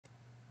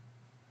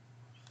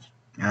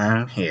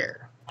I'm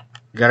here.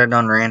 Got it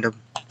on random?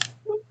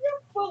 Would you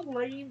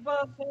believe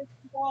this,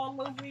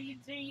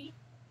 Waluigi?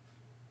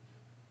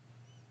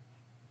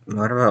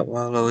 What about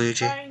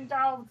Waluigi? Kind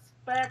of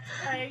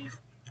spectate.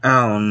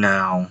 Oh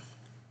no.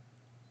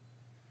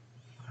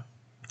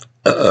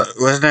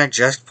 Wasn't I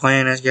just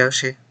playing as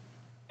Yoshi?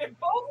 If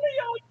only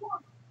I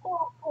was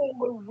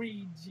Purple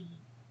Luigi.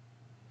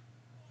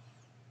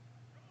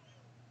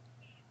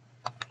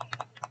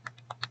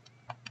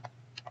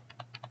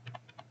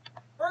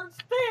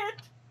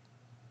 Instead,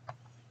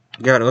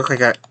 Yeah, it looked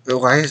like I.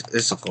 Why is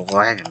this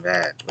lagging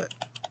bad? But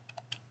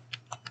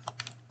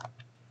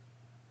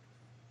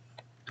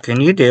can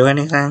you do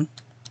anything?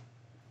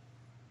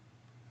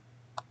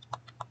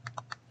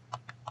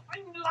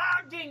 I'm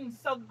lagging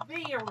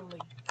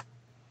severely.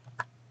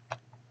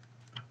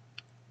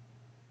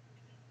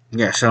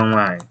 Yeah, so am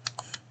I.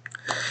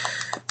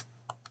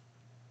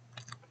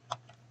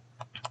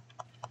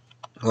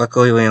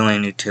 Luckily, we only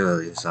need 2 of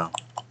these, though.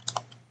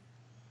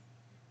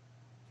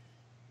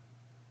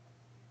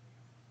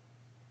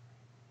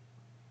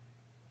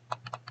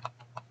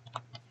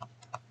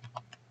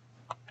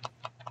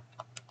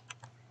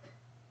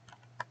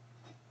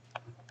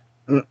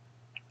 Mm.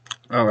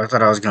 Oh, I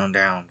thought I was going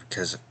down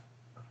because,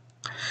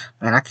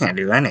 man, I can't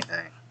do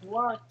anything.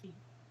 Lucky.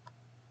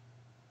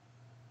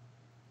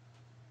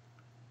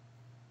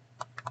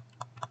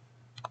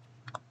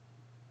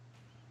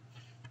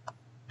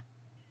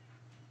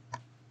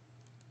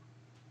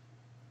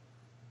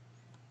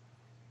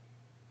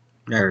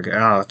 There we go.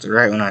 Oh, it's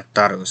right when I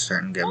thought it was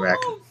starting to get back.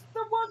 Almost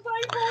was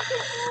able to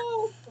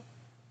move.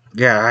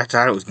 Yeah, I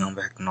thought it was going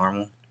back to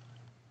normal.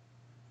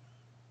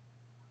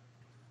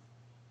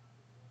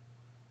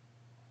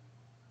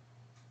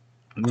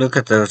 Look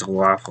at those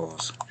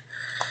waffles.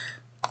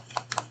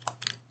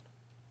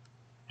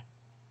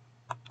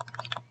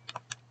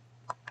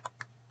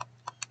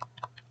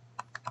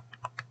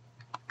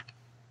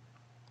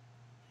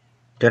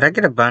 Did I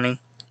get a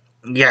bunny?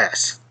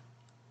 Yes.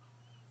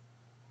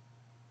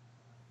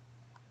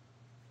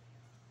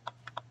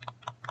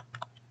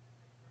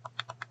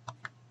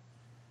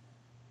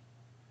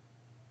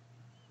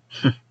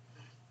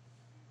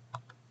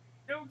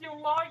 Do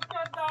you like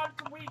it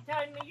that we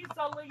can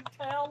easily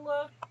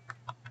tell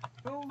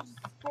whose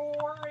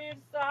score is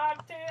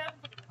active?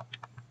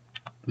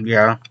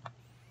 Yeah.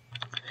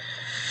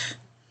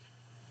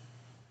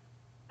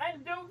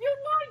 And do you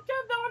like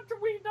it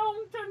that we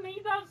don't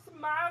need a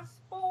smash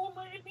ball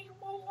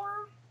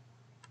anymore?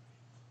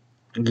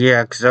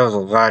 Yeah, because that was a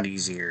lot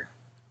easier.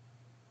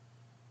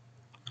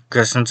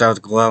 Because since I was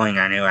glowing,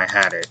 I knew I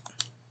had it.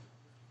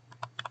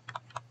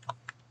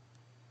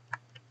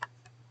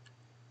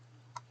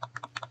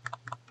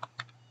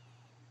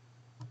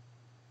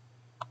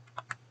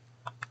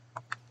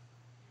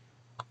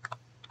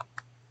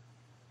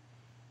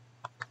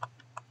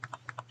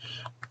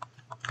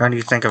 How do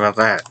you think about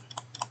that?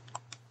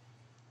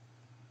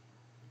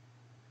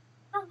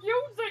 You're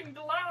using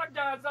lag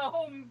as a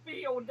home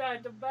field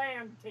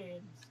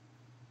advantage.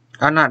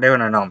 I'm not doing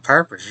it on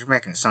purpose. You're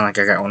making it sound like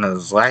I got one of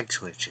those lag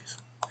switches.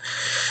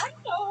 I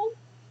know.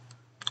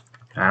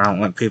 I don't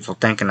want people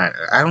thinking I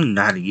don't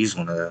know how to use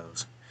one of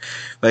those.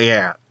 But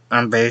yeah,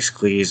 I'm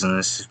basically using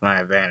this as my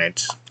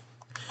advantage.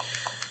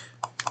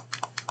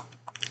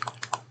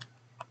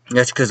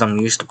 That's because I'm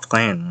used to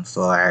playing with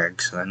the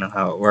lag, so I know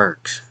how it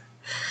works.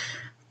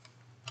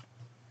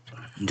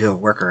 Do a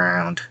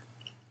workaround.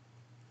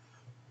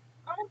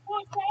 I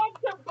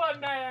forgot the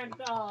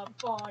banana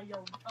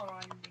file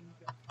timing.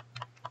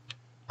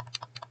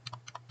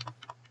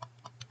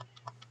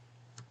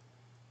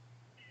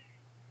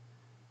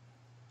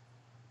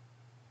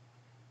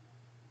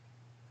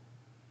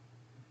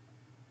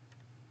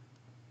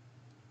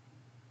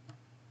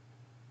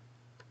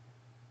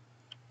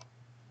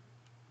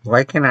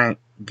 Why can't I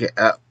get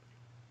up?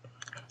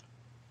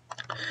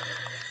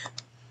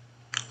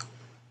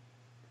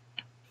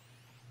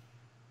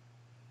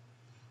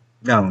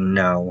 Oh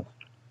no.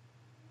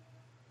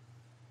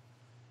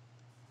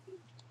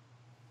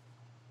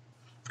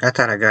 I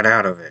thought I got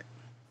out of it.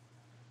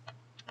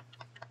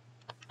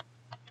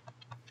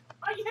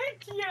 I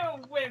hit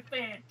you with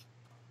it.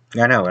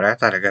 I know it. I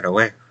thought I got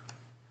away.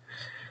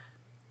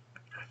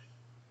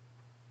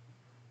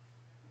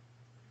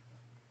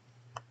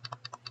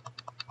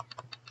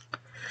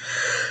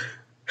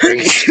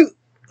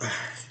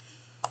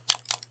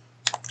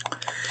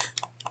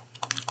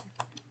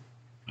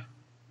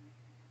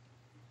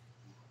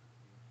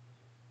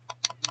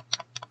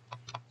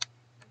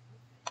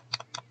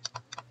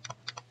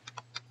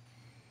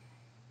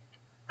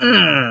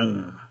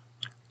 Mm.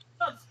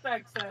 Just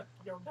accept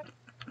your death.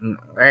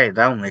 Hey,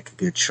 that'll make a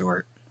good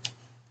short.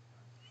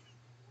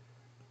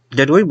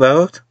 Did we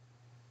both?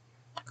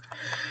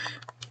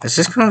 Is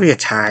this gonna be a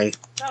tie?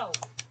 No.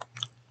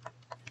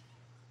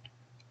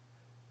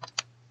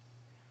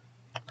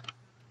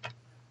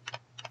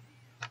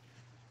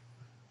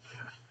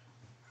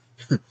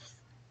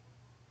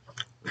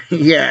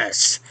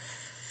 Yes.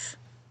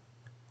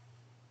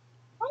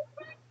 I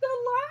think the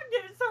lag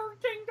is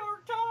hurting our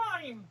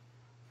time.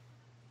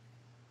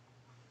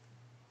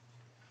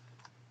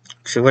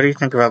 So what do you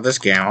think about this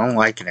game? I'm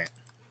liking it.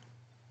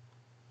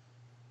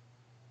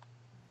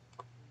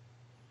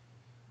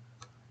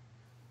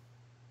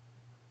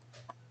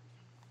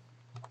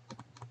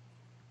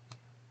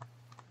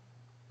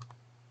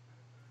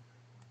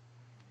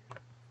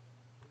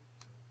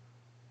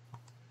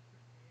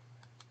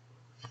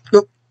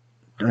 Oop,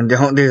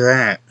 don't do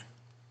that.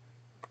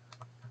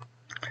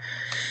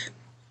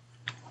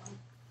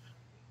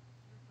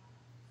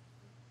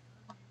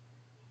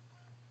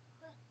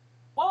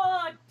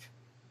 What?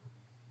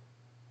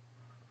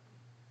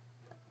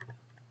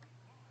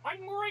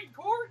 I'm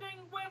recording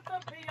with a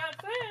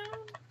PSN.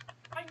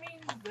 I mean,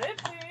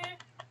 Zippy.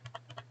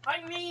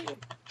 I mean,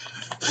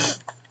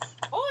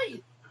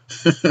 oi!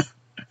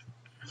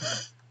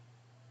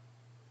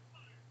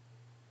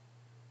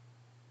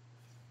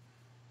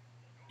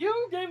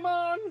 You,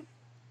 Demon!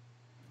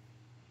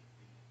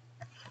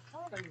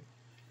 Hey.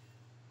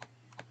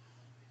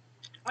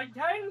 I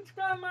can't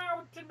come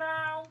out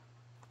now.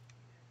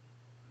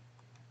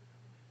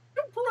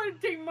 You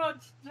pretty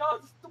much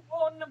just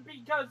won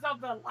because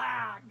of the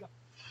lag.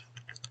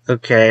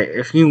 Okay,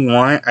 if you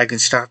want, I can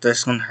stop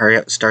this one, hurry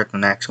up, start the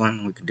next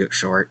one, we can do it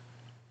short.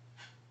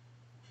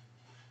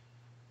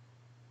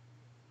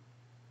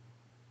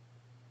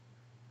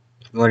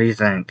 What do you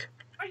think?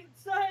 I'd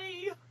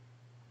say...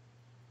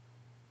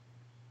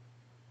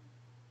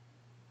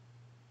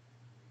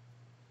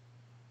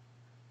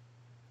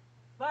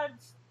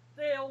 let's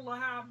still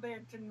have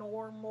it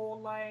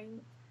normal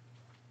length.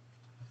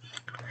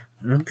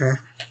 Okay.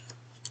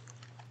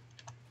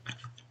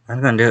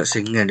 I'm gonna do it so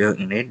you can do what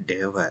you need to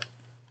do, but...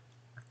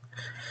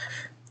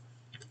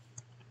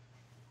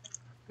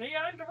 The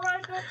end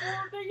right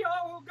before the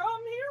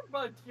come here,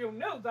 but you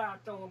know that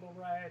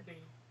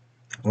already.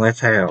 Let's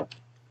hell.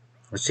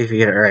 Let's see if you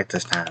get it right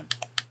this time.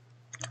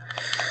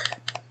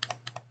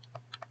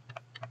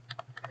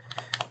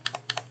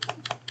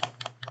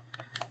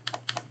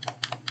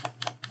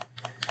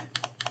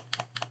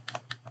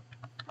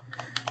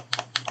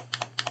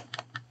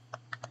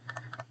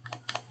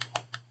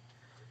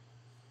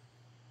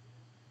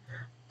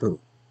 Boo.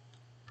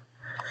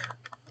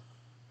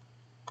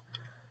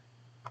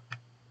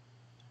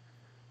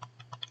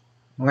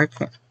 Why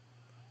can't...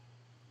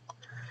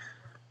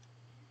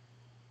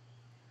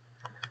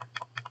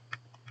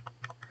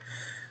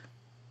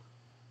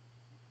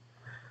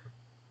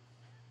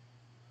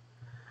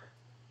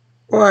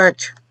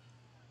 What?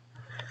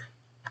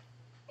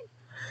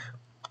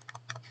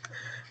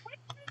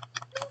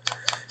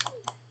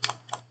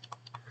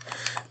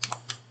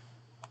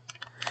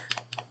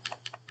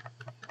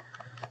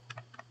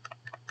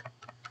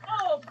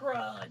 Oh,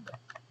 crud!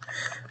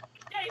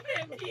 Gave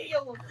him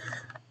heals!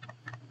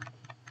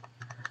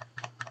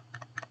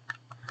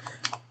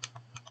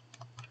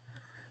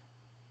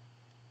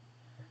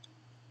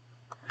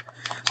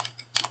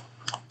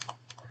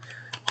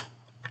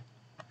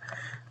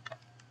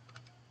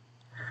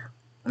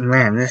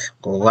 Man, this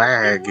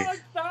lag. You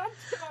like that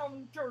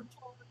counter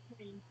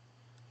talking?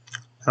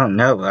 I don't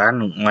know, but I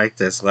don't like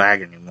this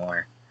lag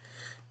anymore.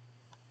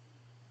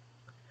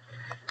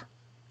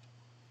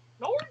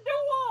 Nor do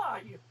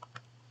I!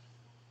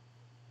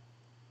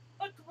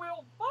 But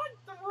we'll fight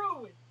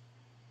through it!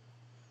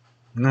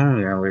 Oh,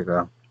 there we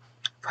go.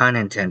 Pun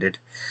intended.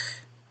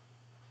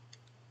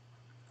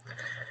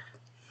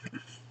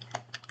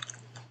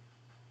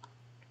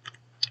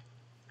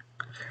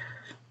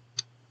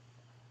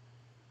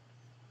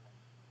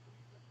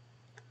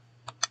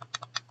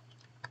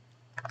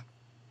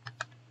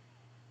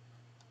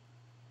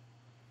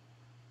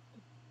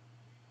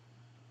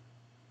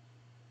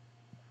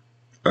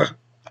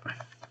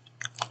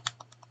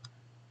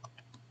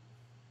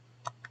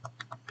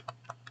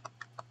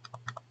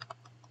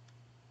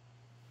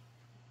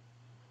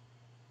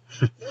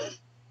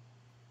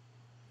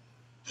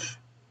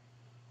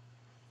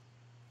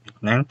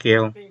 Thank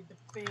you. Big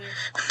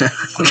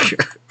fish.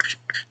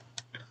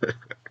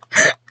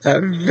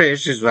 That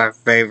fish is my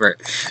favorite.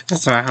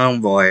 That's my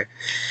homeboy.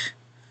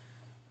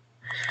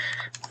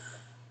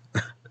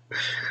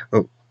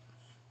 Oh.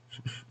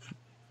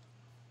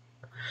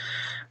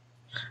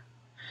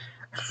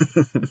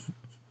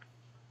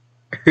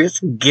 This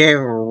game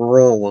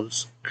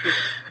rules.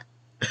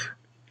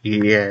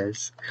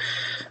 Yes.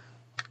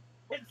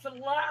 It's a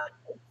lot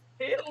of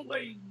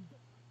killing.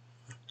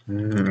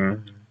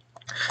 Mm.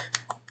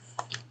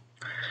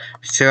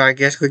 So I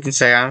guess we can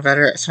say I'm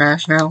better at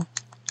Smash now?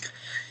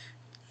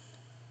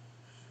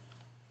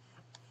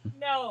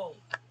 No.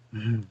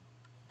 Mm.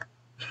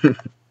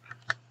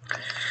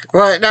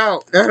 What?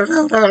 No,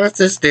 that's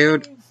this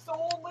dude. I'm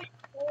solely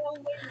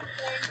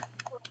thanks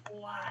for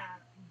lag.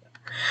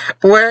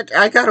 What?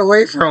 I got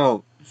away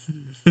from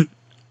him.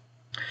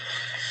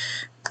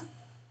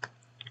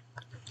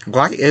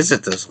 Why is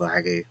it this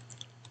laggy?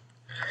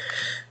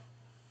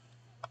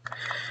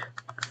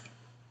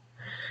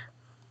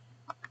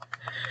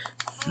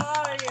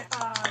 I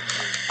have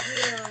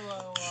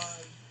zero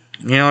idea.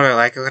 You know what I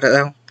like about it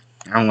though?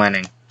 I'm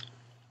winning.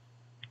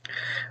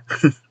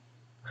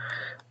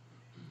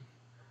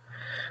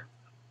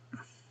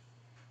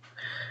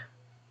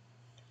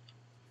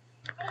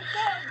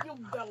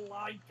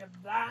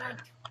 like that.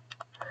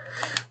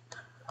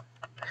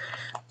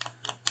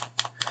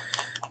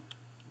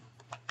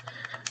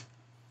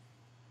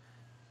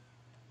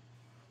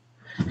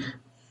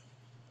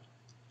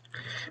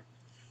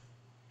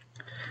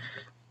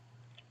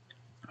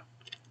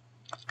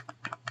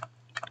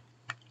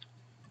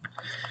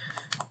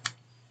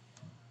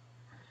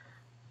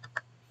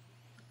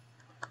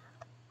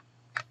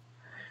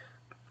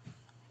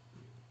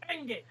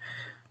 Dang it.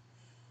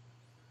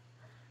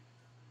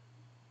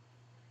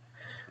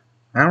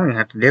 I don't even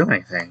have to do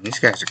anything. These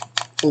guys are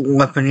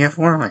whipping you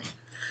for me.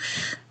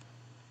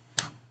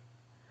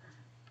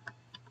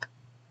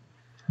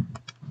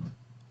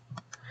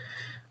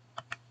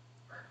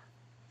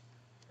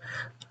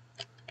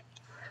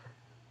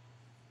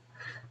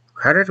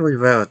 How did we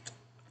vote?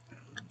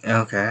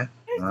 Okay.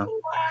 This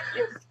Well, lag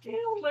is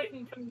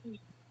killing me.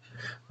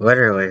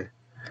 literally.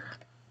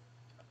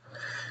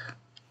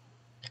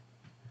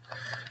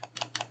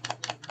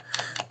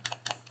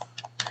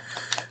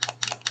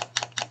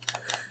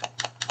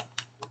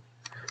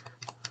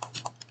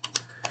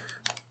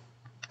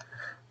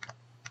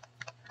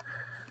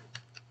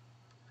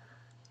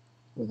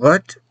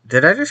 What?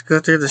 Did I just go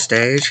through the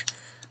stage?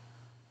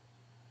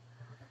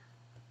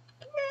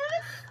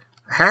 Yes.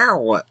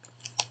 How?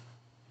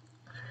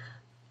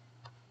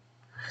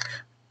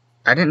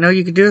 I didn't know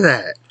you could do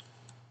that.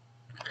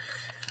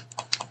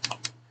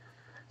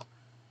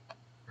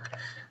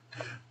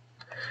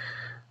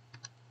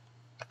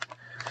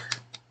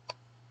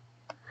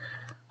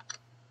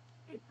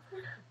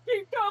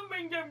 Keep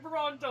coming in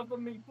front of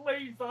me,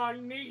 please. I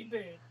need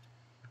it.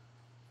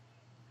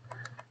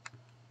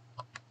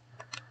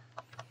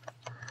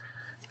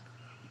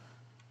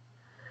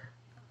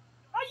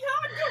 I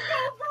had to go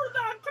for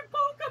that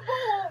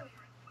Pokeball.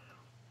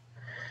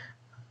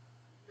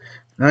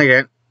 No, you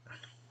didn't.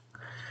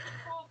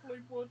 Probably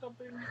would have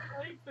been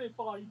safe if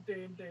I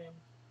didn't.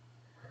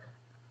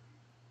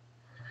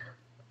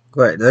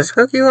 What, this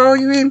cookie roll,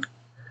 you mean?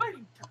 Wait,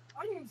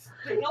 I'm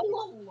still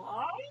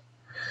alive?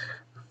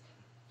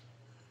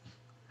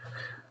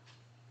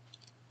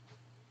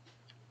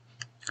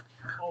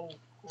 Oh,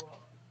 crap.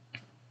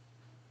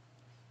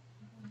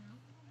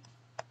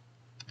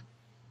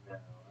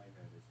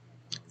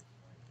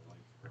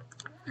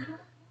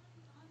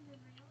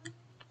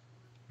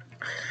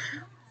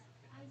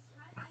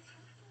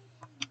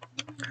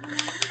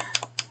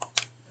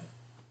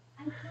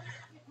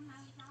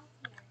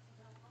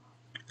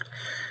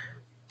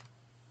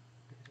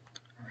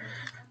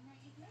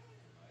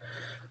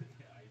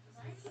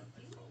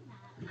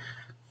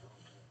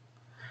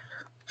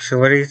 So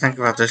what do you think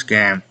about this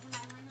game?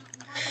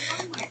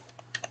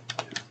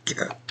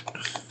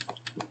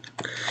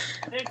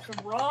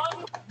 It's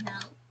wrong.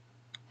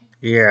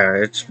 Yeah,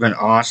 it's been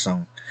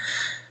awesome.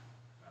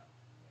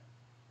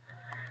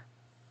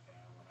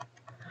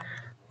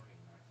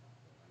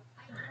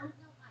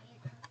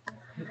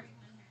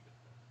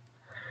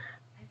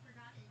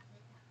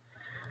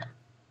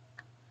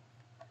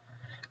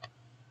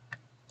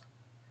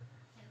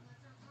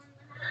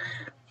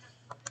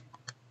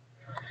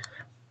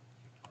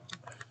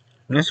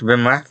 This has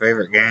been my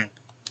favorite game.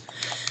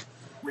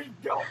 We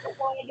got the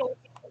wild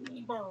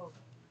fever.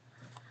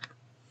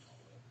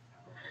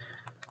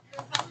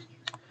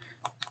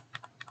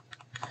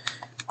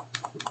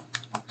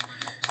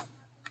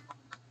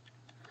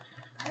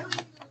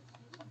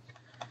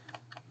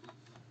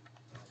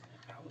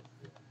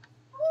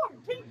 Oh,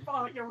 keep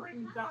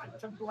firing that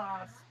to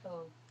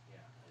blaster.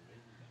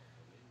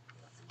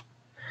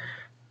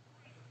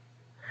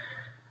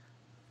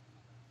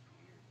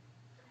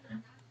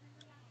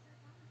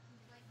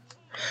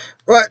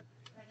 What?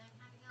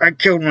 I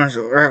killed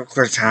myself right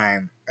for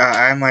time.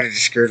 I might have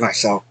just screwed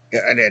myself.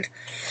 Yeah, I did.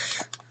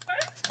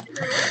 Thank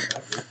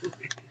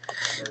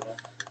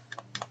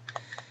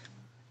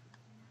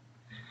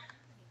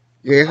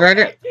you. You heard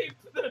it? Okay,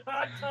 keep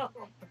that up.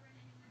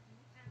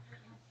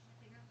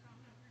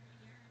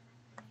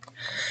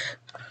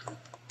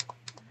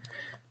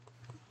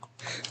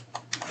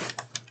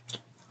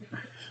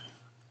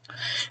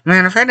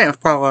 Man, if I didn't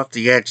fall off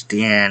the edge at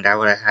the end, I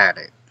would have had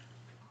it.